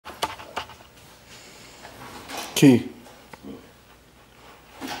Key.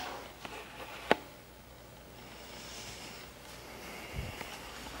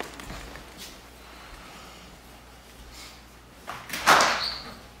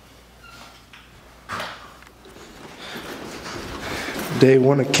 Day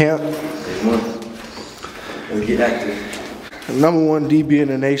one of camp. Day one. Let's get active. Number one DB in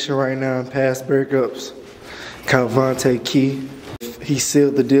the nation right now in pass breakups, Calvonte Key. He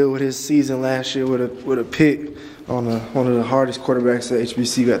sealed the deal with his season last year with a pick on one of the hardest quarterbacks at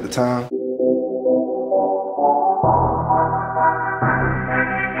HBCU at the time.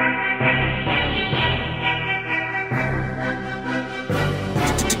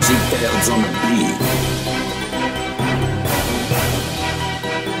 G-Bells on the beat.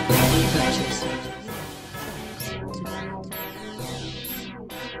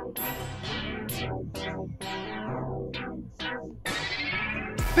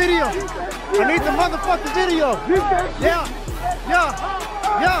 Video! I need the motherfucking video! Yeah!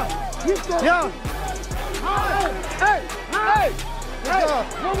 Hey!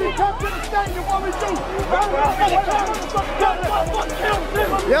 When we come to the stadium, what we do?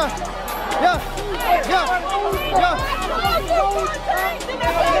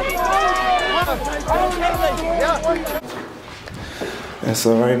 And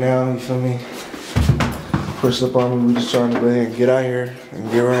so right now, you feel me? Push up on me, we just trying to go ahead and get out here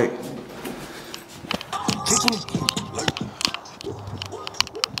and get right.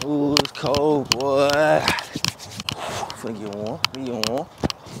 Ooh, it's cold, boy. Finna get warm. We get warm.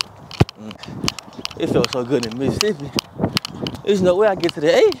 It felt so good in Mississippi. There's no way I get to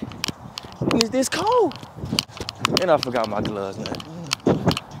the A. And it's this cold. And I forgot my gloves, man.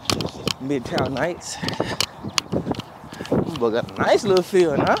 Midtown Nights. But got a nice little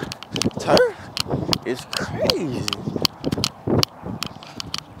field, huh? Turf. It's crazy.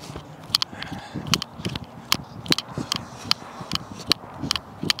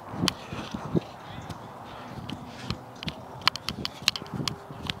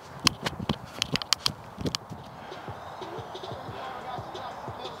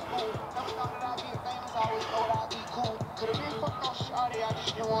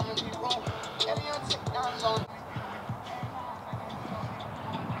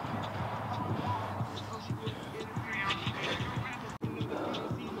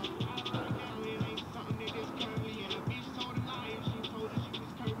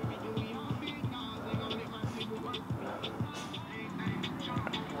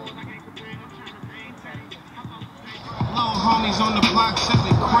 Homies on the block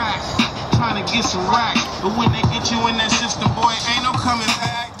selling crack, trying to get some racks. But when they get you in that system, boy, ain't no coming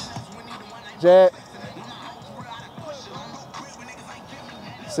back. Jack.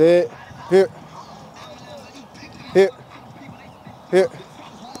 Sit. Here. Here. Here.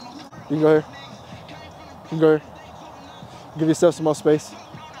 You can go here. You can go here. Give yourself some more space.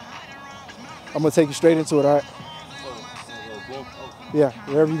 I'm gonna take you straight into it, all right? Yeah,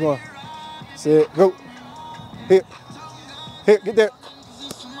 wherever you going. Sit. Go. Here. Here, get there.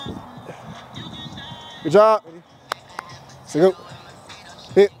 Good job. So go.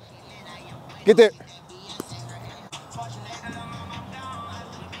 Here. Get there.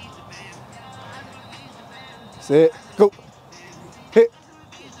 Sit. Go. Here.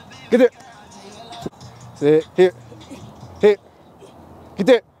 Get there. Sit. Here. Here. Get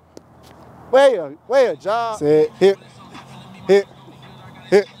there. Way a job. Sit. Here. Here.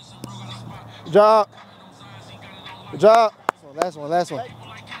 Here. Good job. Good job. Last one. Last one.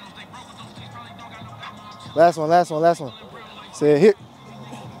 Say here.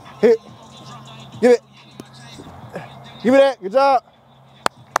 Here. Give it. Give me that. Good job.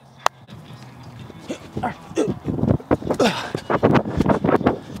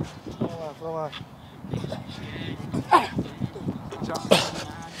 Flow on. Good job.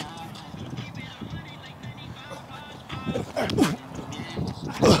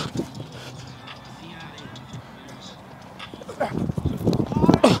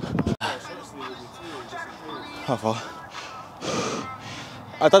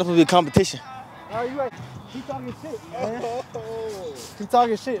 I thought it would be a competition. No, you right. Keep talking shit, man. Keep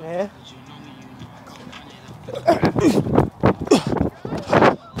talking shit, man.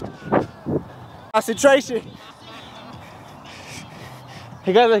 Concentration.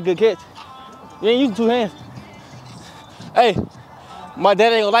 He got a good catch. You ain't using two hands. Hey, my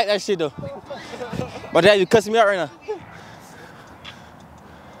dad ain't gonna like that shit though. My dad is cussing me out right now.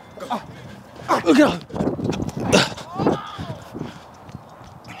 Look at him.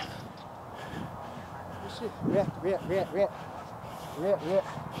 Yeah.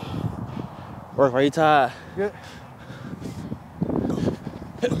 Work, are you tired? Good.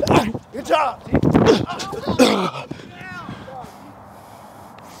 Good job.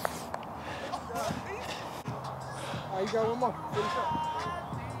 You got one more.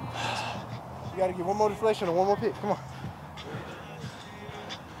 You got to get one more deflection and one more pick. Come on.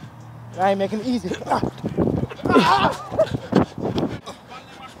 I ain't making it easy.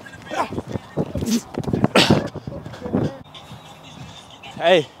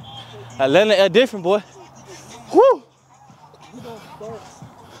 Hey, Atlanta different, boy. Woo!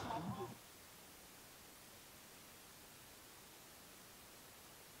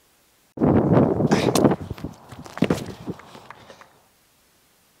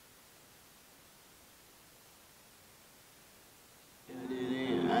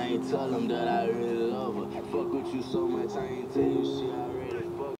 Tell them that I really love her. Fuck with you so much, I ain't tell you shit already.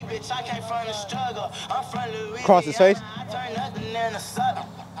 Fuck. Bitch, I came from the struggle. I'm from Louisiana. Cross his face. I turn nothing into something.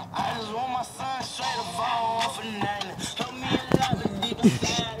 I just want my son straight up fall off for nothing. Help me a lot of deep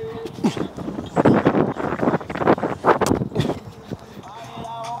inside.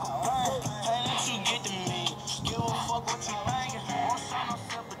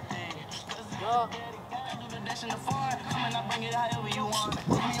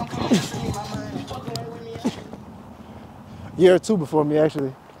 Year or two before me,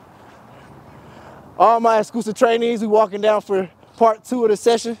 actually. All my exclusive trainees, we walking down for part 2 of the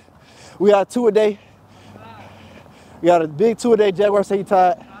session. We got 2 a day. We got a big 2 a day. Jaguar say he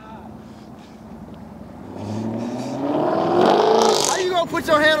tired. How you gonna put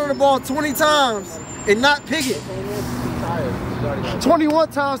your hand on the ball 20 times and not pick it?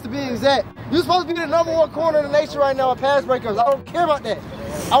 21 times to be exact. You're supposed to be the #1 corner in the nation right now at pass breakups. I don't care about that.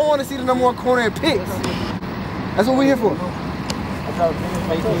 I want to see the #1 corner in picks. That's what we're here for.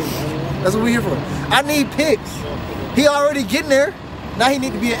 That's what we're here for. I need picks. He already getting there. Now he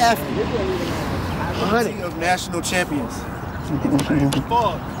need to be an athlete. Plenty of national champions.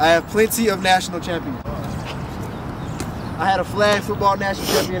 I have plenty of national champions. I had a flag football national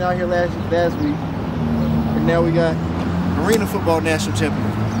champion out here last week. And now we got arena football national champion.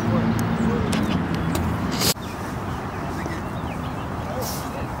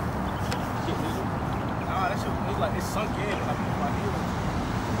 It's sunk in.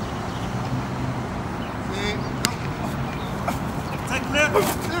 Take it there.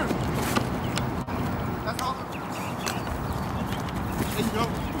 That's all. There you go.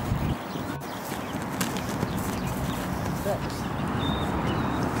 Set.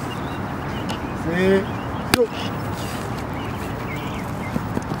 Go.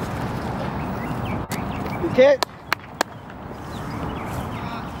 Good catch.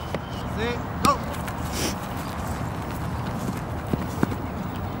 Set. Go.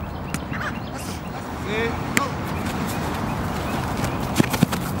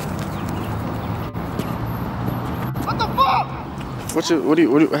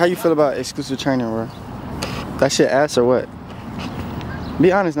 How you feel about exclusive training, bro? That shit ass or what?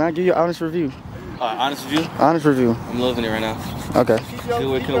 Be honest now, give you an honest review. Honest review? Honest review. I'm loving it right now. Okay.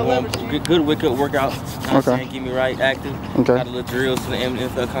 Good wake-up workout. Okay. Get me right, active. Okay. Got a little drills for the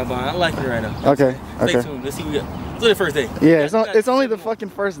NFL combine. I like it right now. Okay. Stay tuned. Let's see what we got. It's only the first day. Yeah, it's only the fucking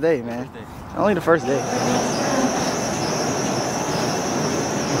first day, man. Only the first day.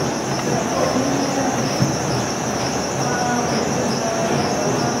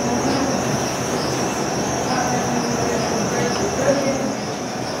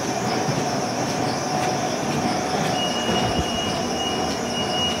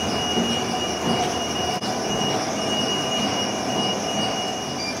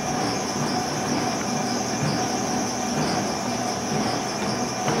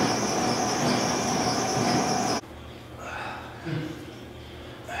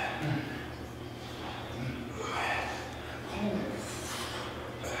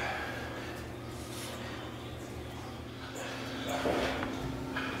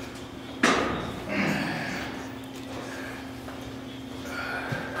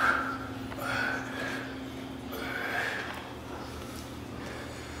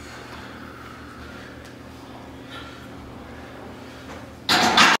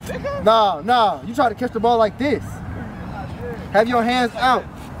 No, you try to catch the ball like this. Have your hands out.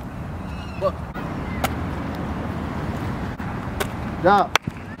 Job.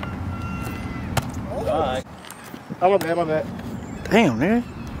 Alright. Oh, my bad. Damn, man.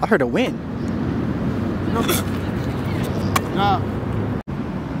 I heard a win. Job.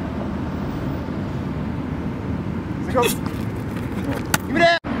 Let's go. Give me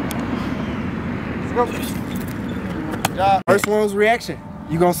that. Let's go. Job. First one was reaction.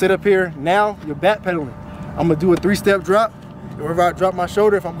 You gonna sit up here now, you're backpedaling. I'm gonna do a 3-step drop. And wherever I drop my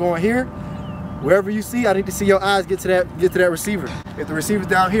shoulder, if I'm going here, Wherever you see, I need to see your eyes get to that receiver. If the receiver's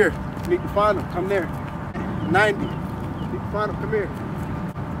down here, you need to find him. Come there. 90. You need to find him. Come here.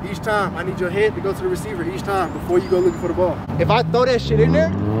 Each time, I need your head to go to the receiver each time before you go looking for the ball. If I throw that shit in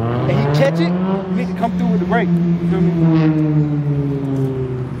there and he catch it, you need to come through with the break. You feel me?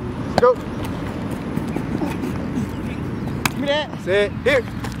 Go. Give me that. Set. Here.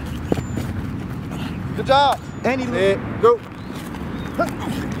 Good job. And he set. Go.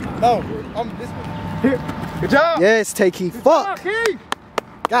 No, I'm this one. Here. Good job. Yes, take Key. Fuck. Key.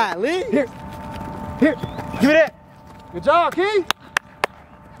 Golly. Here. Here. Give me that. Good job, Key.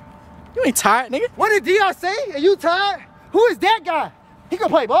 You ain't tired, nigga. What did DR say? Are you tired? Who is that guy? He gonna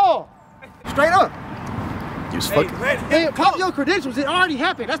play ball. Straight up. You was fucking. Hey, pop your credentials. It already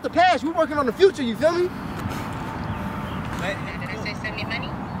happened. That's the past. We're working on the future. You feel me? Did I say send me money?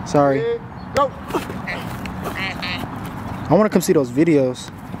 Sorry. Yeah. Go. I want to come see those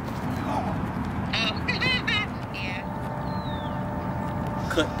videos. Yeah.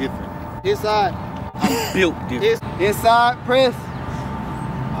 Cut different. Inside. I'm built different. Inside. Press.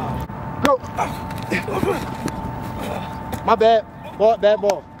 Go. My bad. Ball. Bad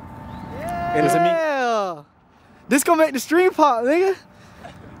ball. Yeah. This gonna make the stream pop, nigga.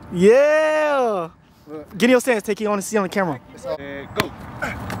 Yeah. Get in your stance. Take it on and see on the camera. Go.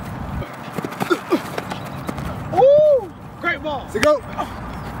 Woo! Great ball. So go.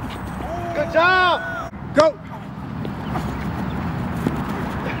 Good job. Go.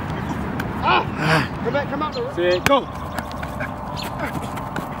 Come back. Come out the room. Said go.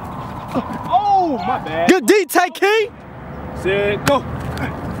 Oh, my bad. Good D, take Key. Said go.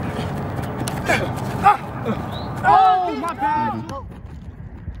 Oh, my bad.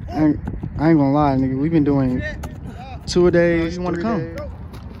 I ain't gonna lie, nigga. We've been doing 2 a day. You want to come?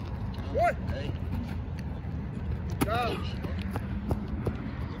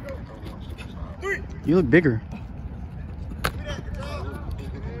 You look bigger.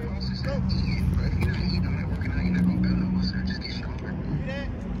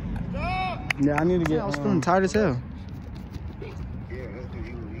 Yeah, I need to get. I was feeling tired as hell.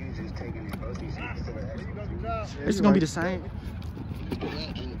 This is gonna be the same.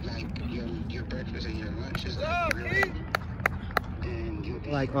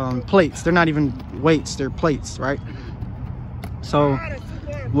 Like plates. They're not even weights. They're plates, right? So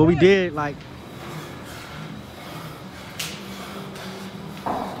what we did, like.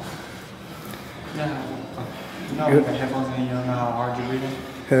 You know, with the headphones in, you don't know how hard you're breathing?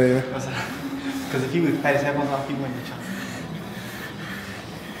 Hell yeah. Because if he would had his headphones off, he wouldn't get shot.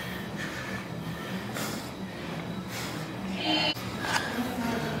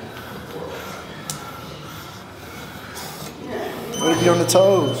 What if you're on the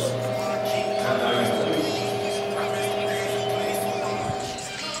toes?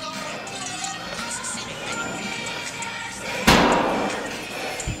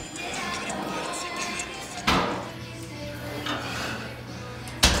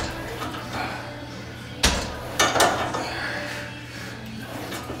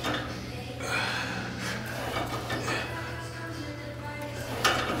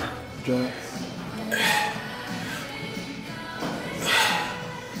 Drop.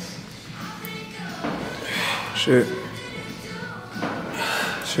 Shit.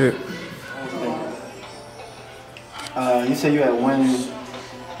 You said you at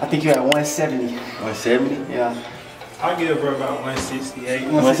I think you at 170. 170? Yeah. I give bro about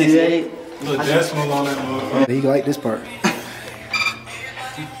 168. 168? Little decimal on that motherfucker. You like this part.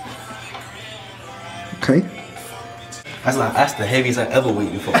 Okay. That's the heaviest I ever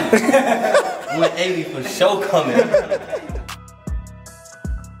weighed before. 180 for sure coming.